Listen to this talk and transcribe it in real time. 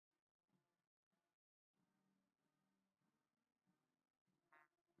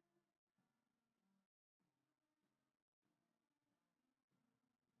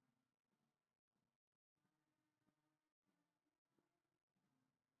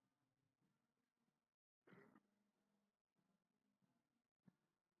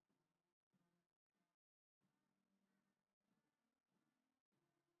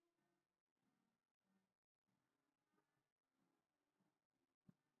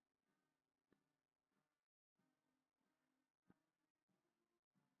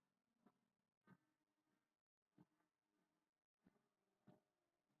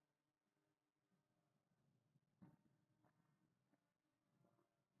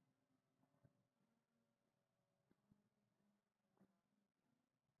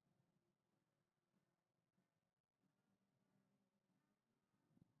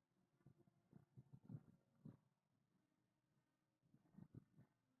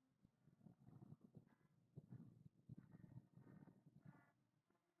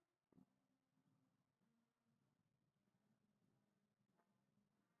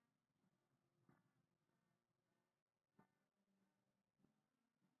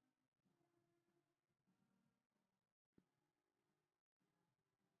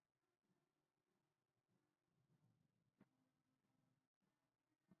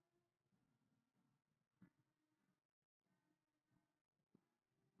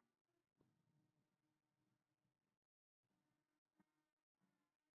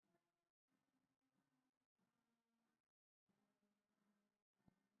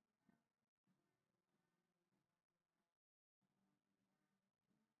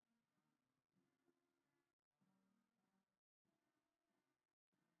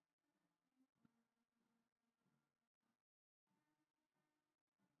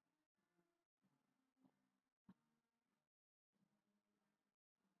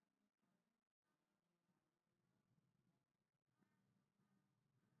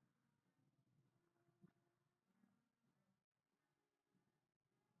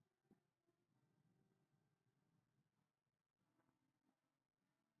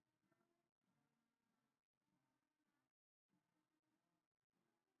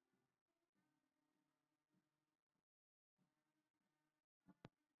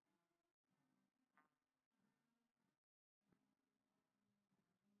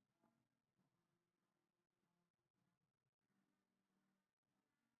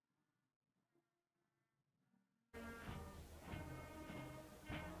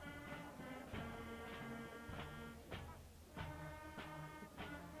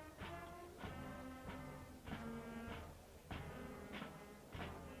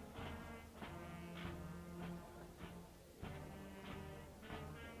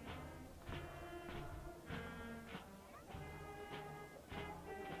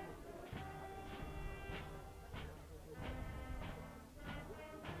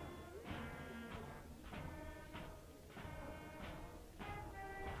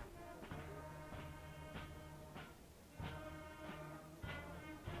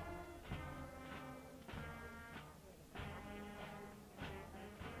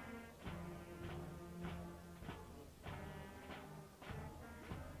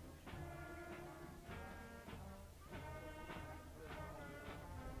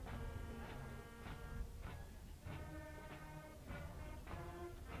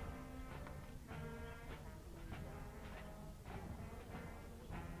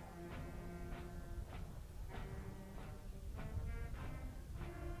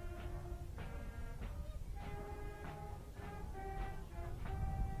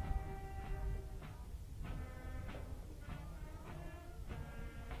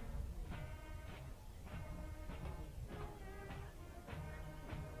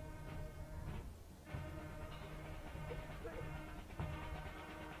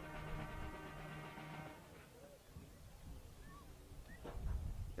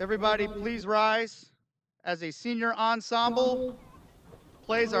Everybody, please rise as a senior ensemble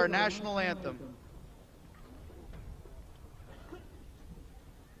plays our national anthem.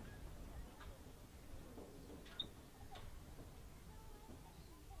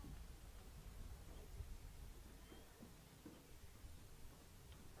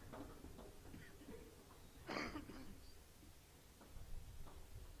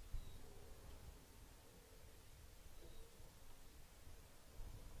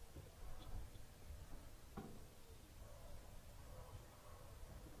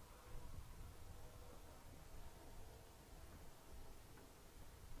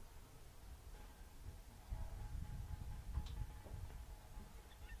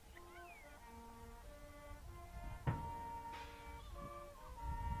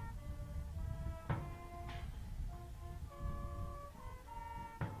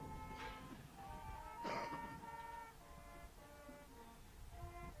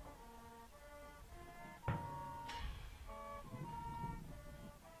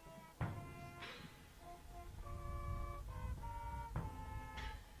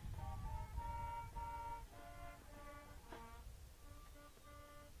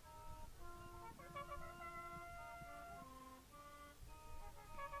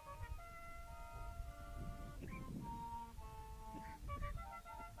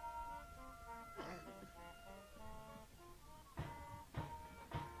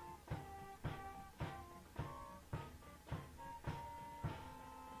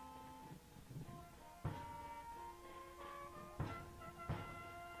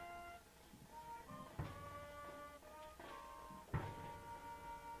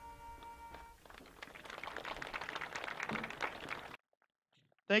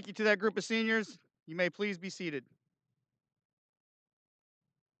 Thank you to that group of seniors. You may please be seated.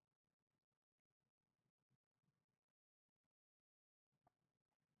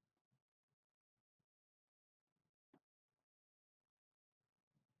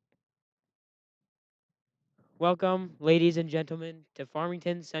 Welcome, ladies and gentlemen, to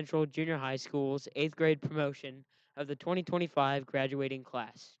Farmington Central Junior High School's 8th grade promotion of the 2025 graduating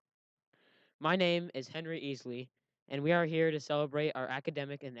class. My name is Henry Easley, and we are here to celebrate our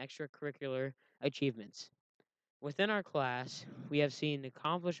academic and extracurricular achievements. Within our class, we have seen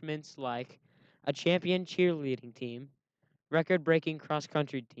accomplishments like a champion cheerleading team, record breaking cross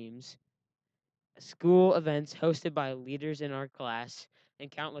country teams, school events hosted by leaders in our class,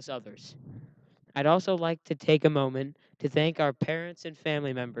 and countless others. I'd also like to take a moment to thank our parents and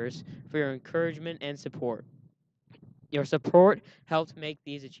family members for your encouragement and support. Your support helped make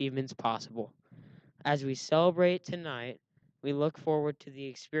these achievements possible. As we celebrate tonight, we look forward to the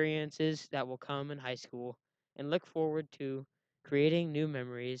experiences that will come in high school and look forward to creating new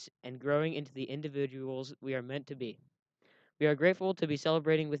memories and growing into the individuals we are meant to be. We are grateful to be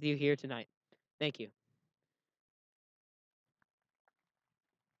celebrating with you here tonight. Thank you.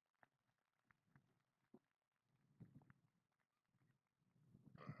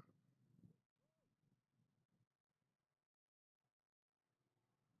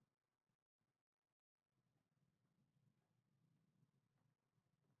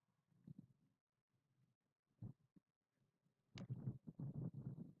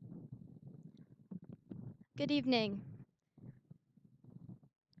 Good evening.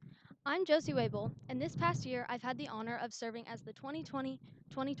 I'm Josie Wable, and this past year I've had the honor of serving as the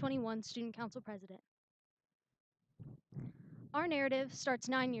 2020-2021 Student Council President. Our narrative starts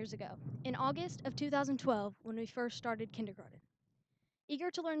 9 years ago, in August of 2012, when we first started kindergarten.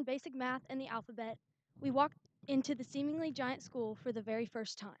 Eager to learn basic math and the alphabet, we walked into the seemingly giant school for the very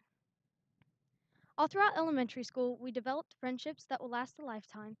first time. All throughout elementary school, we developed friendships that will last a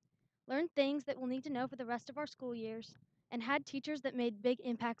lifetime, learned things that we'll need to know for the rest of our school years, and had teachers that made big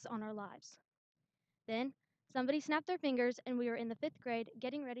impacts on our lives. Then, somebody snapped their fingers and we were in the 5th grade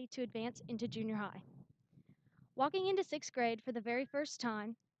getting ready to advance into junior high. Walking into 6th grade for the very first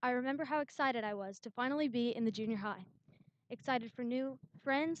time, I remember how excited I was to finally be in the junior high. Excited for new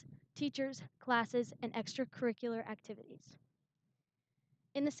friends, teachers, classes, and extracurricular activities.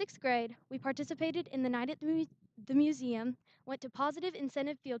 In the 6th grade, we participated in the night at the museum, went to positive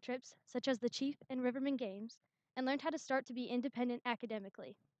incentive field trips such as the Chief and Riverman Games, and learned how to start to be independent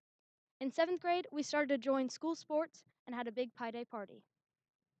academically. In 7th grade, we started to join school sports and had a big Pi Day party.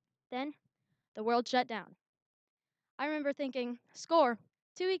 Then, the world shut down. I remember thinking, score,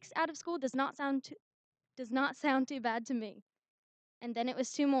 2 weeks out of school does not sound too bad to me. And then it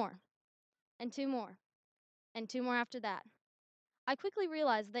was two more, and two more, and two more after that. I quickly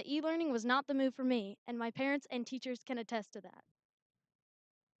realized that e-learning was not the move for me, and my parents and teachers can attest to that.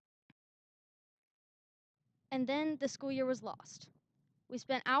 And then the school year was lost. We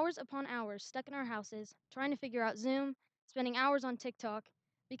spent hours upon hours stuck in our houses, trying to figure out Zoom, spending hours on TikTok,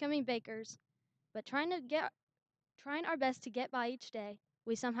 becoming bakers, but trying our best to get by each day,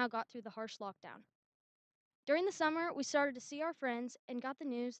 we somehow got through the harsh lockdown. During the summer, we started to see our friends and got the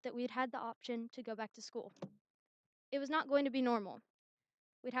news that we had had the option to go back to school. It was not going to be normal.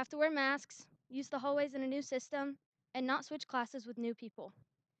 We'd have to wear masks, use the hallways in a new system, and not switch classes with new people.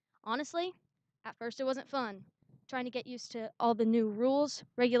 Honestly, at first it wasn't fun, trying to get used to all the new rules,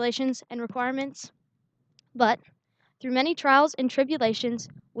 regulations, and requirements. But through many trials and tribulations,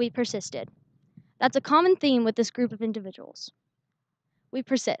 we persisted. That's a common theme with this group of individuals. We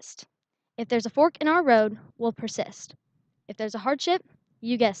persist. If there's a fork in our road, we'll persist. If there's a hardship,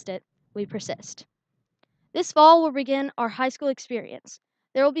 you guessed it, we persist. This fall will begin our high school experience.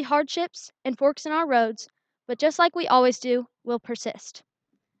 There will be hardships and forks in our roads, but just like we always do, we'll persist.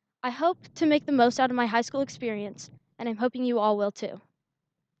 I hope to make the most out of my high school experience, and I'm hoping you all will too.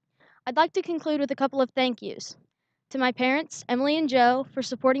 I'd like to conclude with a couple of thank yous. To my parents, Emily and Joe, for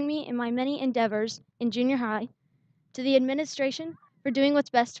supporting me in my many endeavors in junior high. To the administration for doing what's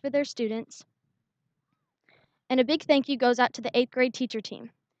best for their students. And a big thank you goes out to the 8th grade teacher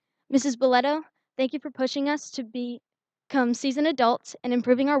team. Mrs. Boletto, thank you for pushing us to become seasoned adults and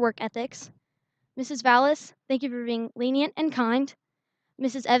improving our work ethics. Mrs. Vallis, thank you for being lenient and kind.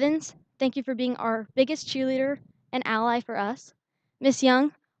 Mrs. Evans, thank you for being our biggest cheerleader and ally for us. Miss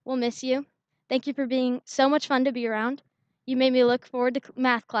Young, we'll miss you. Thank you for being so much fun to be around. You made me look forward to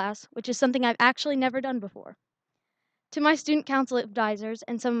math class, which is something I've actually never done before. To my student council advisors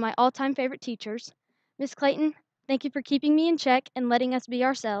and some of my all-time favorite teachers, Miss Clayton, thank you for keeping me in check and letting us be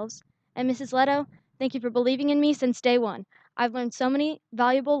ourselves. And Mrs. Leto, thank you for believing in me since day one. I've learned so many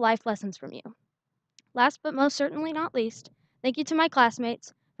valuable life lessons from you. Last but most certainly not least, thank you to my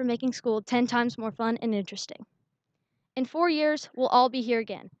classmates for making school 10 times more fun and interesting. In 4 years, we'll all be here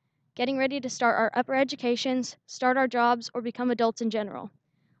again, getting ready to start our upper educations, start our jobs, or become adults in general.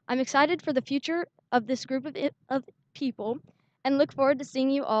 I'm excited for the future of this group of people and look forward to seeing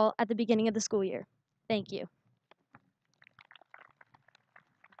you all at the beginning of the school year. Thank you.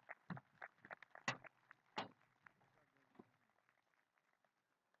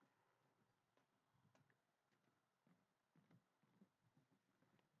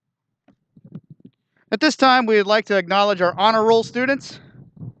 At this time, we would like to acknowledge our honor roll students.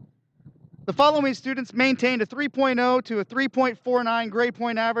 The following students maintained a 3.0 to a 3.49 grade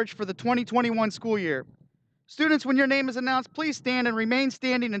point average for the 2021 school year. Students, when your name is announced, please stand and remain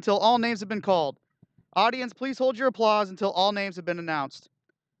standing until all names have been called. Audience, please hold your applause until all names have been announced.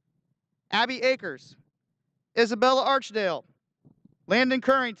 Abby Akers, Isabella Archdale, Landon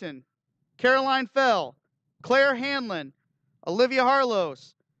Currington, Caroline Fell, Claire Hanlon, Olivia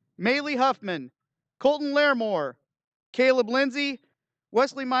Harlows, Maylee Huffman, Colton Larimore, Caleb Lindsay,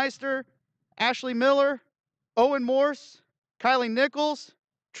 Wesley Meister, Ashley Miller, Owen Morse, Kylie Nichols,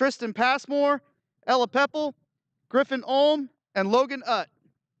 Tristan Passmore, Ella Pepple, Griffin Olm, and Logan Utt.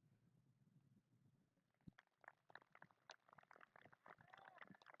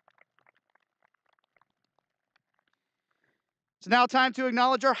 It's now time to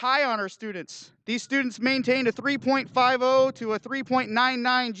acknowledge our high honor students. These students maintained a 3.50 to a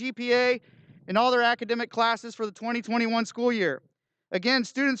 3.99 GPA in all their academic classes for the 2021 school year. Again,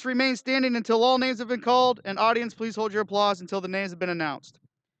 students remain standing until all names have been called, and audience, please hold your applause until the names have been announced.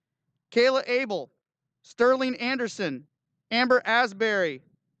 Kayla Abel, Sterling Anderson, Amber Asbury,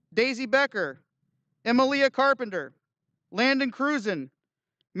 Daisy Becker, Emilia Carpenter, Landon Cruzen,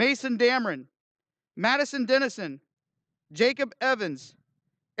 Mason Dameron, Madison Dennison, Jacob Evans,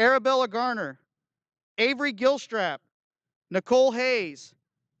 Arabella Garner, Avery Gilstrap, Nicole Hayes,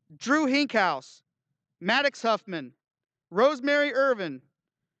 Drew Hinkhouse, Maddox Huffman, Rosemary Irvin,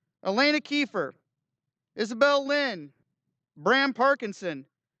 Elena Kiefer, Isabel Lynn, Bram Parkinson,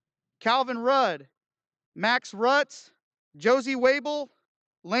 Calvin Rudd, Max Rutz, Josie Wabel,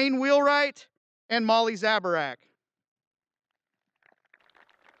 Lane Wheelwright, and Molly Zabarak.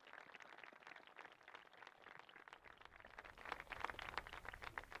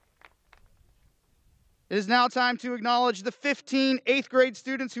 It is now time to acknowledge the 15 8th grade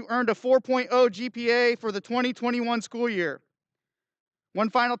students who earned a 4.0 GPA for the 2021 school year. One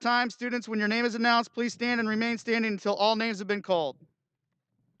final time, students, when your name is announced, please stand and remain standing until all names have been called.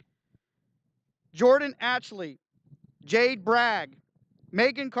 Jordan Atchley, Jade Bragg,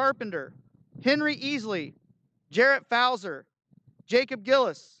 Megan Carpenter, Henry Easley, Jarrett Fowler, Jacob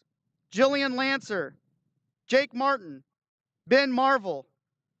Gillis, Jillian Lancer, Jake Martin, Ben Marvel,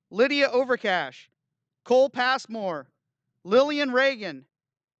 Lydia Overcash, Cole Passmore, Lillian Reagan,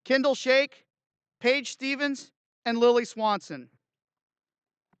 Kendall Shake, Paige Stevens, and Lily Swanson.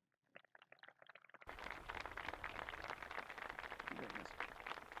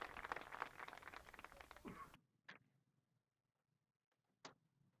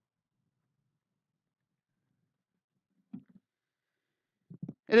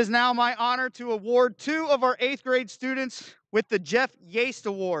 It is now my honor to award two of our 8th grade students with the Jeff Yaste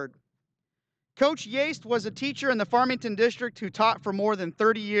Award. Coach Yaste was a teacher in the Farmington district who taught for more than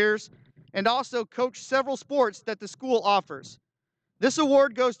 30 years and also coached several sports that the school offers. This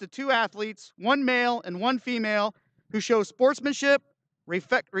award goes to two athletes, one male and one female, who show sportsmanship,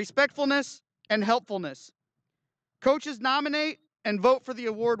 respectfulness, and helpfulness. Coaches nominate and vote for the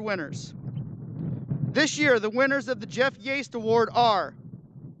award winners. This year, the winners of the Jeff Yaste Award are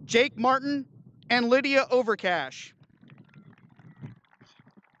Jake Martin and Lydia Overcash.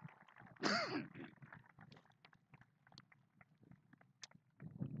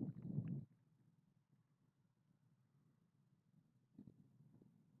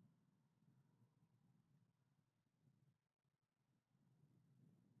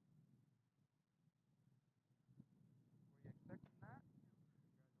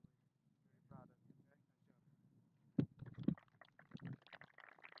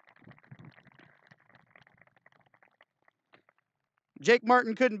 Jake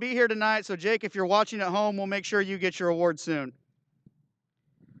Martin couldn't be here tonight, so Jake, if you're watching at home, we'll make sure you get your award soon.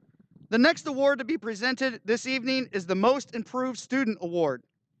 The next award to be presented this evening is the Most Improved Student Award.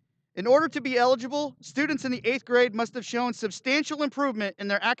 In order to be eligible, students in the 8th grade must have shown substantial improvement in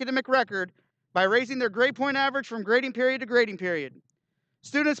their academic record by raising their grade point average from grading period to grading period.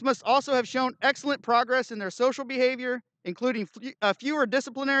 Students must also have shown excellent progress in their social behavior, including fewer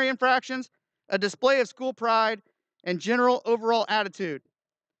disciplinary infractions, a display of school pride, and general overall attitude.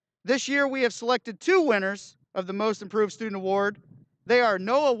 This year, we have selected two winners of the Most Improved Student Award. They are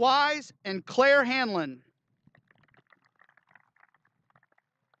Noah Wise and Claire Hanlon.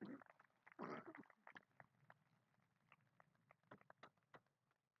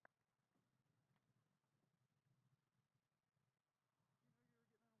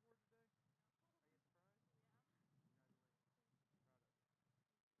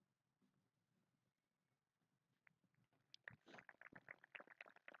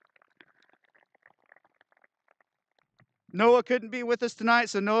 Noah couldn't be with us tonight,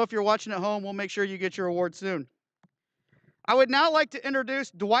 so Noah, if you're watching at home, we'll make sure you get your award soon. I would now like to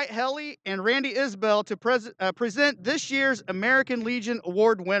introduce Dwight Helly and Randy Isbell to present this year's American Legion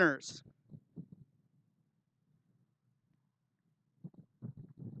Award winners.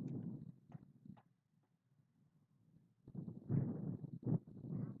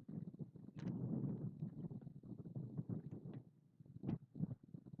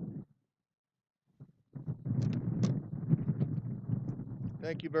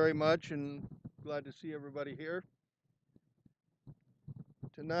 Thank you very much, and glad to see everybody here.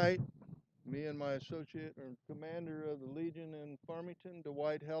 Tonight, me and my associate or commander of the Legion in Farmington,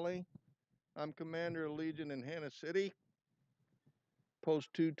 Dwight Helly. I'm commander of Legion in Hannah City,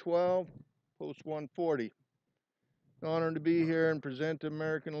 Post 212, Post 140. Honored to be here and present the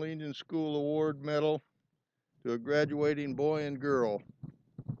American Legion School Award Medal to a graduating boy and girl.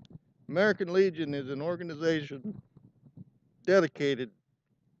 American Legion is an organization dedicated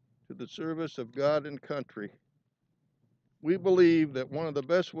to the service of God and country. We believe that one of the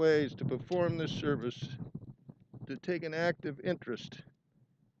best ways to perform this service is to take an active interest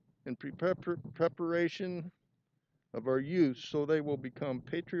in preparation of our youth so they will become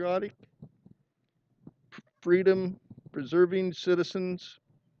patriotic, freedom-preserving citizens.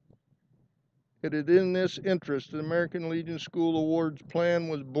 It is in this interest the American Legion School Awards plan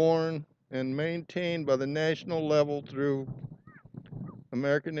was born and maintained by the national level through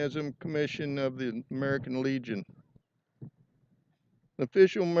Americanism Commission of the American Legion. The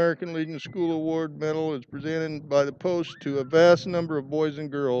official American Legion School Award Medal is presented by the Post to a vast number of boys and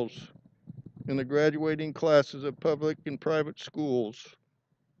girls in the graduating classes of public and private schools.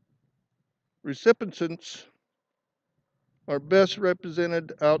 Recipients are best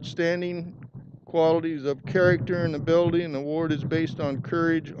represented outstanding qualities of character and ability, and the award is based on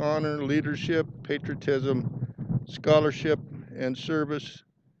courage, honor, leadership, patriotism, scholarship, and service,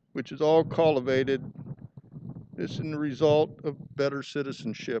 which is all cultivated. This is the result of better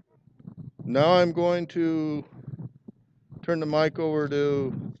citizenship. Now I'm going to turn the mic over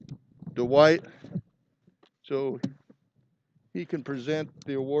to Dwight so he can present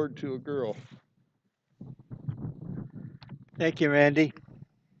the award to a girl. Thank you, Randy.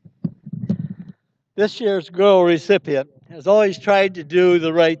 This year's girl recipient has always tried to do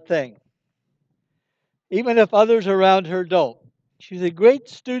the right thing, even if others around her don't. She's a great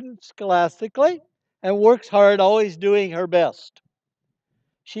student scholastically and works hard, always doing her best.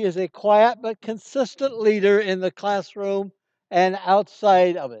 She is a quiet but consistent leader in the classroom and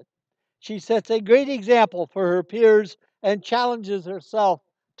outside of it. She sets a great example for her peers and challenges herself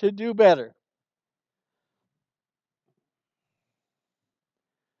to do better.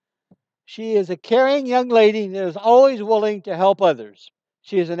 She is a caring young lady that is always willing to help others.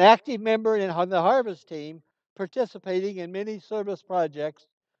 She is an active member on the Harvest team, participating in many service projects,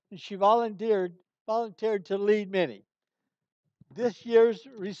 and she volunteered to lead many. This year's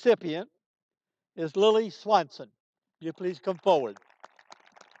recipient is Lily Swanson. Will you please come forward?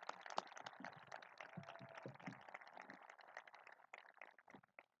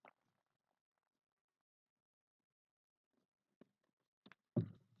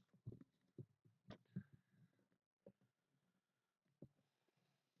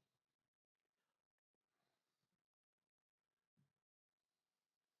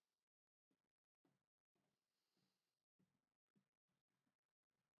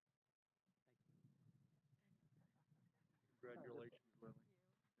 Congratulations, Lily.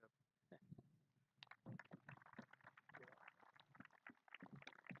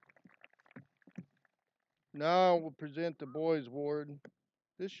 Now we'll present the Boys Award.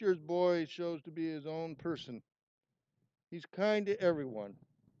 This year's boy shows to be his own person. He's kind to everyone.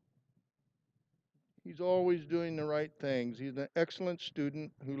 He's always doing the right things. He's an excellent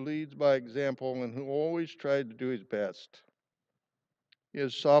student who leads by example and who always tried to do his best. He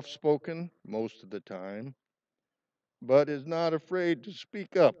is soft spoken most of the time, but is not afraid to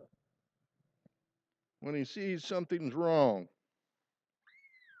speak up when he sees something's wrong.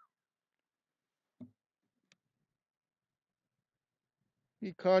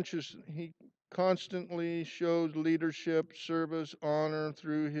 He constantly shows leadership, service, honor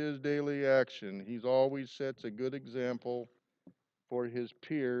through his daily action. He's always sets a good example for his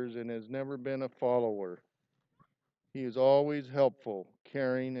peers and has never been a follower. He is always helpful,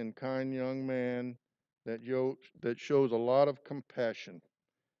 caring, and kind young man that shows a lot of compassion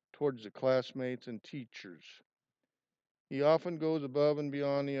towards the classmates and teachers. He often goes above and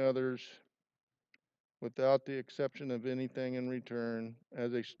beyond the others without the exception of anything in return.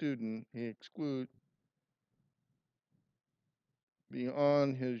 As a student, he excludes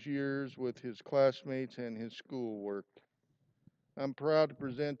beyond his years with his classmates and his schoolwork. I'm proud to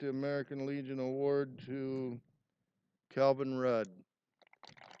present the American Legion Award to Calvin Rudd.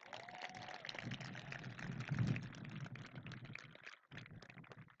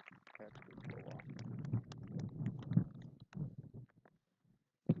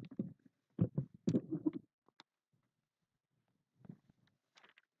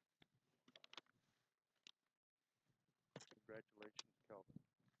 Congratulations, Calvin.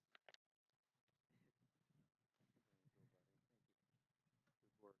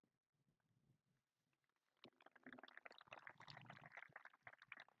 Good work.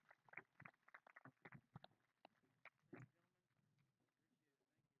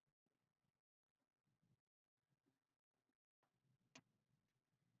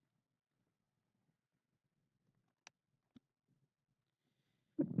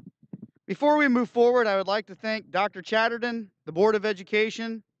 Before we move forward, I would like to thank Dr. Chatterton, the Board of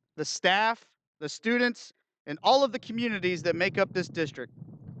Education, the staff, the students, and all of the communities that make up this district.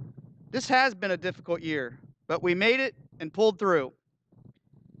 This has been a difficult year, but we made it and pulled through.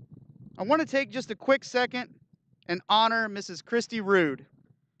 I want to take just a quick second and honor Mrs. Christy Rude,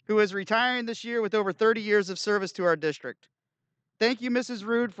 who is retiring this year with over 30 years of service to our district. Thank you, Mrs.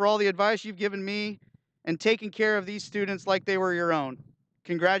 Rude, for all the advice you've given me and taking care of these students like they were your own.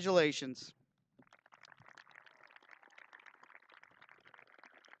 Congratulations.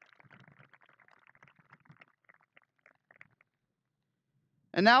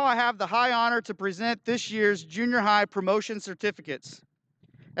 And now I have the high honor to present this year's junior high promotion certificates.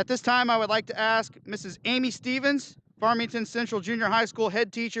 At this time, I would like to ask Mrs. Amy Stevens, Farmington Central Junior High School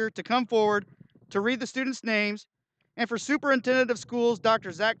head teacher, to come forward to read the students' names, and for Superintendent of Schools,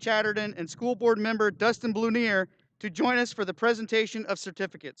 Dr. Zach Chatterton, and School Board member Dustin Blunier to join us for the presentation of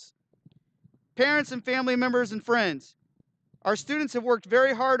certificates. Parents and family members and friends, our students have worked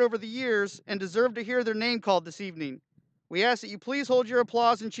very hard over the years and deserve to hear their name called this evening. We ask that you please hold your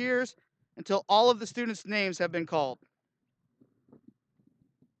applause and cheers until all of the students' names have been called.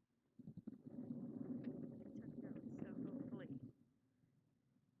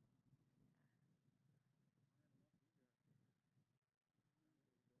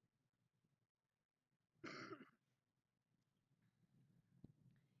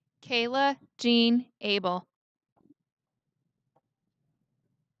 Kayla Jean Abel.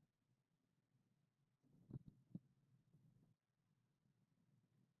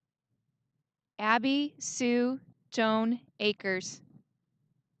 Abby Sue Joan Akers.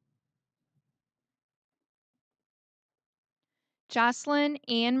 Jocelyn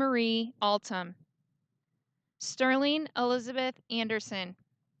Anne Marie Altum. Sterling Elizabeth Anderson.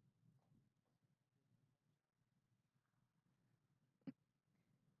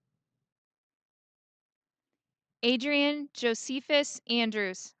 Adrian Josephus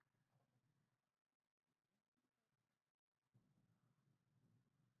Andrews.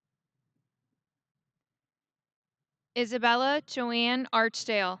 Isabella Joanne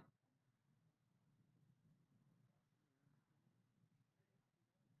Archdale.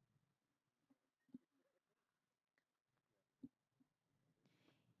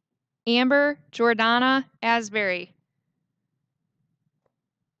 Amber Jordana Asbury.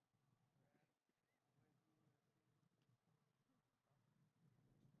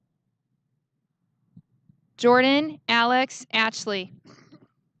 Jordan Alex Ashley.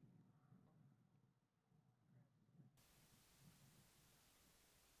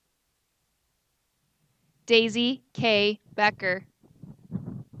 Daisy K. Becker.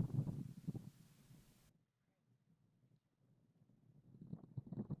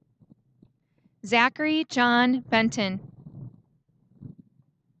 Zachary John Benton.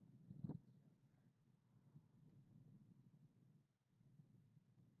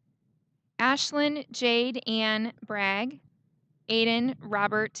 Ashlyn Jade Ann Bragg. Aiden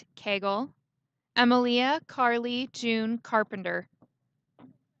Robert Cagle. Emilia Carly June Carpenter.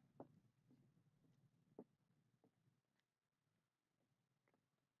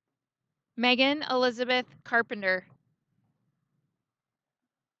 Megan Elizabeth Carpenter.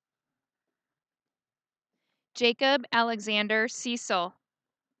 Jacob Alexander Cecil.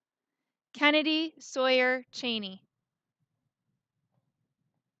 Kennedy Sawyer Cheney.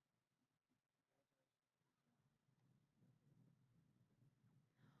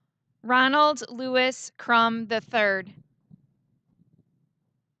 Ronald Lewis Crum III.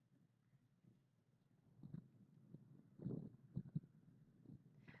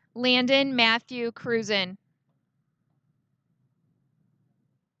 Landon Matthew Cruzen.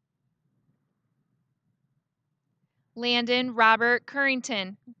 Landon Robert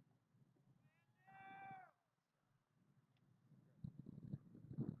Currington.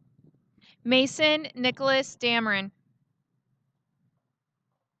 Mason Nicholas Dameron.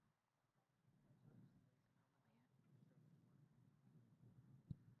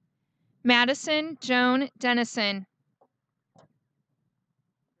 Madison Joan Dennison.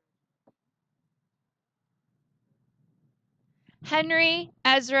 Henry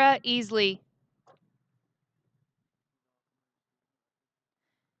Ezra Easley.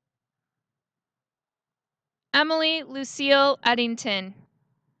 Emily Lucille Eddington.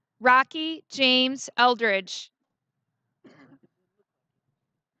 Rocky James Eldridge.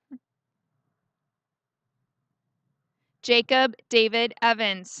 Jacob David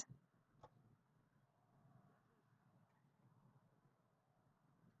Evans.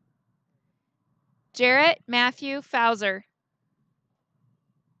 Jarrett Matthew Fowler.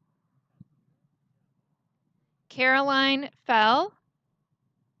 Caroline Fell.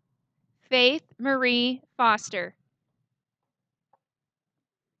 Faith Marie Foster.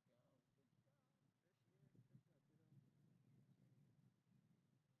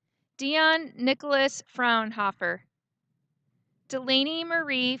 Dion Nicholas Fraunhofer. Delaney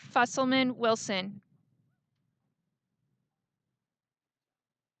Marie Fusselman Wilson.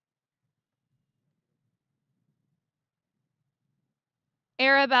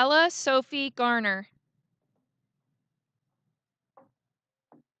 Arabella Sophie Garner.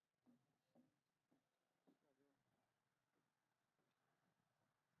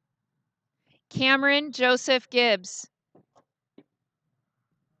 Cameron Joseph Gibbs.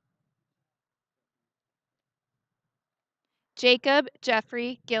 Jacob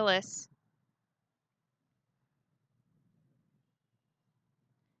Jeffrey Gillis.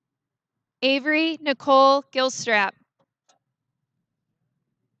 Avery Nicole Gilstrap.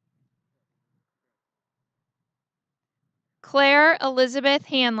 Claire Elizabeth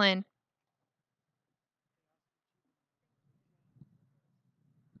Hanlon.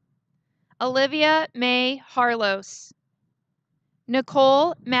 Olivia May Harlos.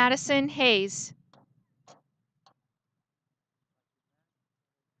 Nicole Madison Hayes.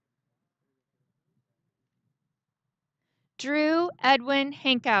 Drew Edwin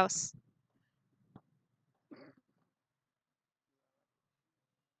Hankhouse.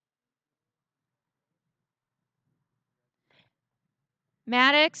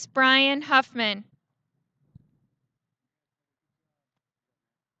 Maddox Brian Huffman.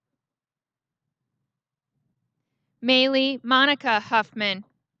 Maylee Monica Huffman.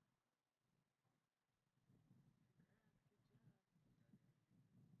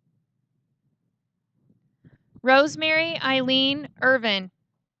 Rosemary Eileen Irvin.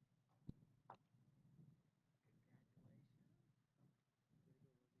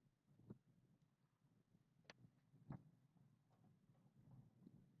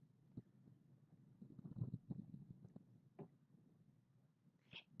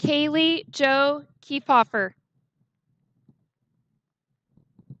 Kaylee Joe Kiefhofer.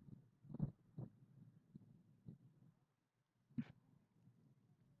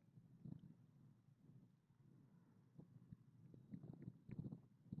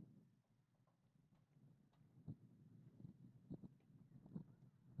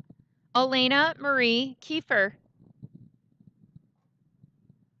 Elena Marie Kiefer.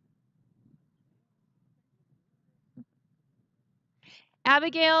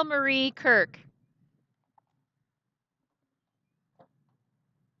 Abigail Marie Kirk.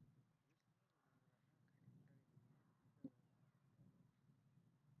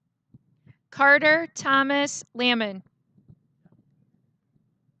 Carter Thomas Lamon.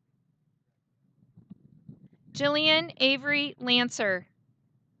 Jillian Avery Lancer.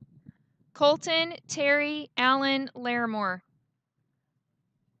 Colton Terry Allen Larimore.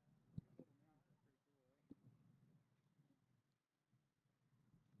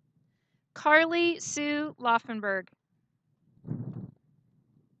 Carly Sue Laufenberg.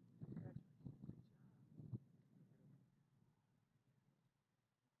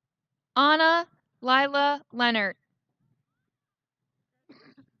 Anna Lila Leonard.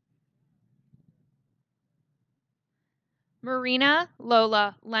 Marina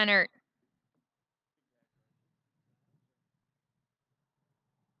Lola Leonard.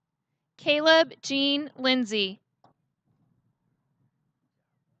 Caleb Jean Lindsay.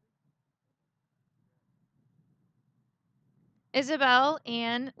 Isabel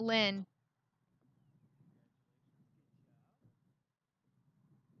Ann Lynn.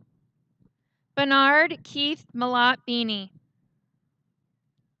 Bernard Keith Malott Beanie.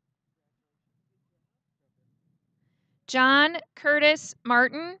 John Curtis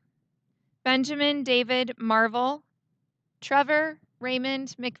Martin. Benjamin David Marvel. Trevor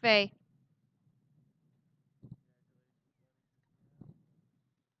Raymond McVeigh.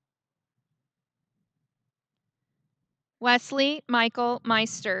 Wesley Michael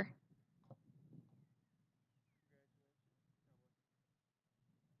Meister.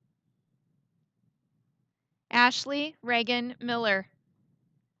 Ashley Reagan Miller.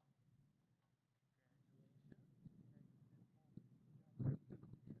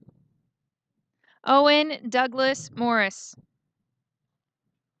 Owen Douglas Morris.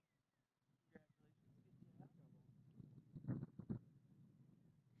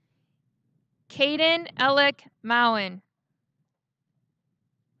 Caden Ellick Mowen.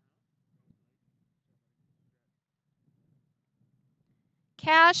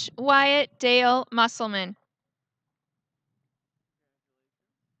 Cash Wyatt Dale Musselman.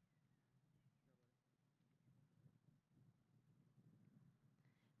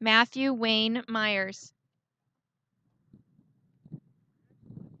 Matthew Wayne Myers.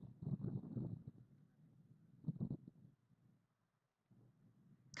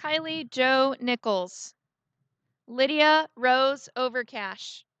 Kylie Joe Nichols. Lydia Rose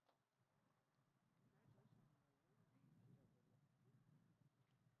Overcash.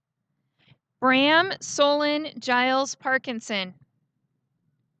 Bram Solon Giles Parkinson.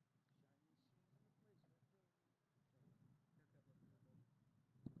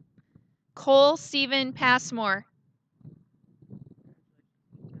 Cole Stephen Passmore.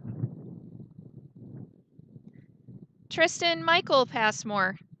 Tristan Michael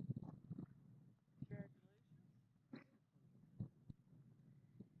Passmore.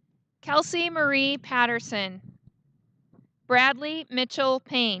 Kelsey Marie Patterson. Bradley Mitchell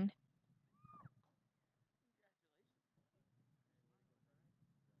Payne.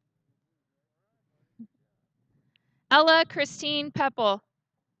 Ella Christine Peppel.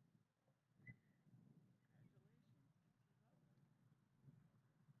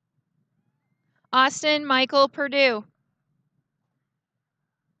 Austin Michael Purdue.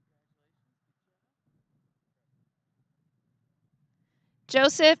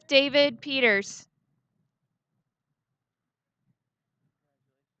 Joseph David Peters.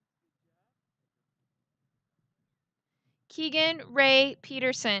 Keegan Ray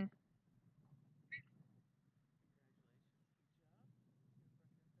Peterson.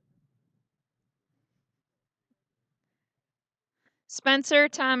 Spencer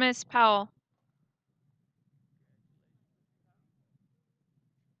Thomas Powell.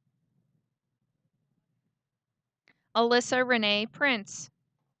 Alyssa Renee Prince.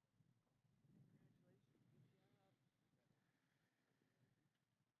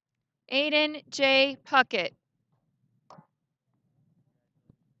 Aiden J. Puckett.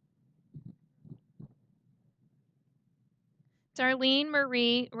 Darlene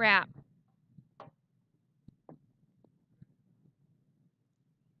Marie Rapp.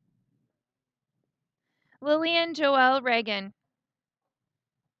 Lillian Joelle Reagan.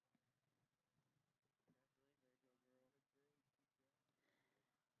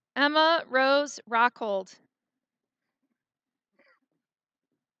 Emma Rose Rockhold.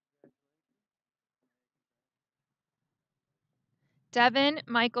 Devin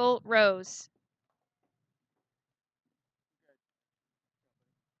Michael Rose.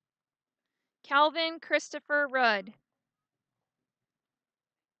 Calvin Christopher Rudd.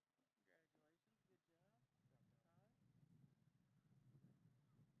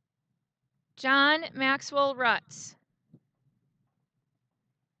 John Maxwell Rutz.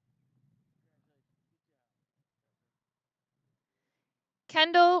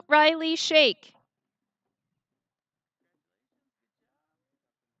 Kendall Riley Shake.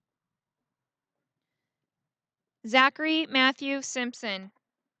 Zachary Matthew Simpson.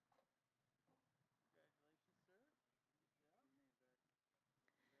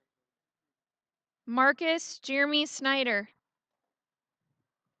 Marcus Jeremy Snyder.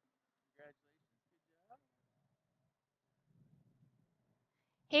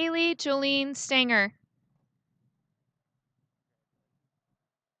 Haley Jolene Stanger.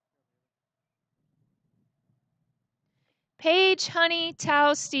 Paige Honey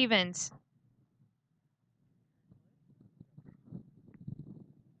Tao Stevens.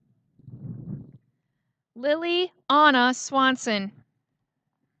 Lily Anna Swanson.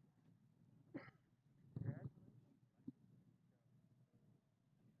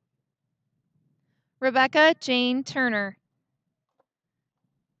 Rebecca Jane Turner.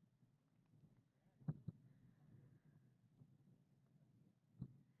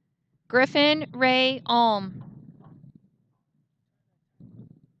 Griffin Ray Alm.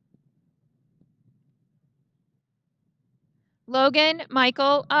 Logan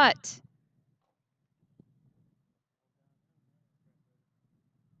Michael Utt.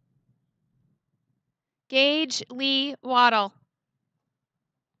 Gage Lee Waddle.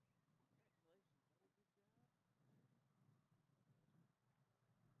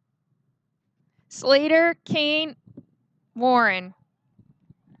 Slater Kane Warren.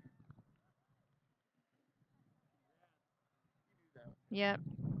 Yep.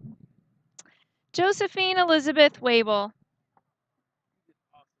 Josephine Elizabeth Wable.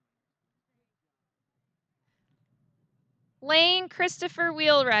 Lane Christopher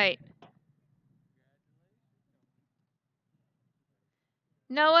Wheelwright.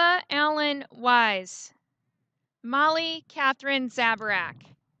 Noah Allen Wise. Molly Catherine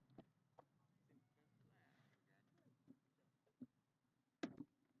Zabarak.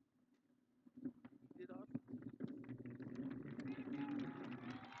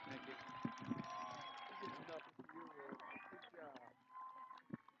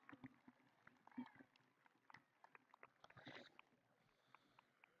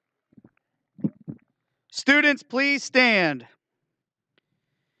 Students, please stand.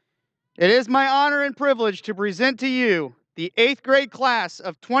 It is my honor and privilege to present to you the 8th grade class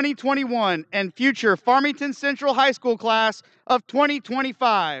of 2021 and future Farmington Central High School class of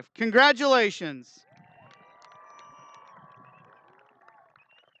 2025. Congratulations.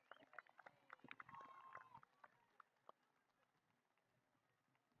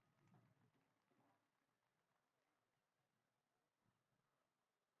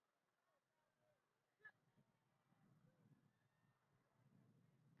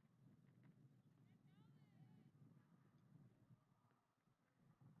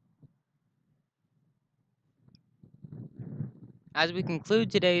 As we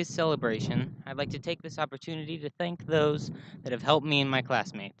conclude today's celebration, I'd like to take this opportunity to thank those that have helped me and my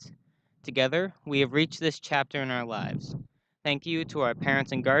classmates. Together, we have reached this chapter in our lives. Thank you to our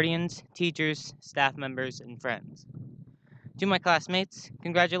parents and guardians, teachers, staff members, and friends. To my classmates,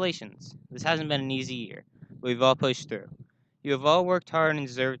 congratulations. This hasn't been an easy year, but we've all pushed through. You have all worked hard and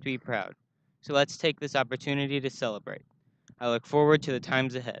deserve to be proud. So let's take this opportunity to celebrate. I look forward to the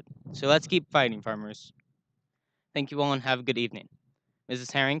times ahead. So let's keep fighting, farmers. Thank you all and have a good evening.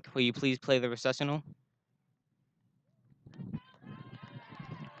 Mrs. Herring, will you please play the recessional?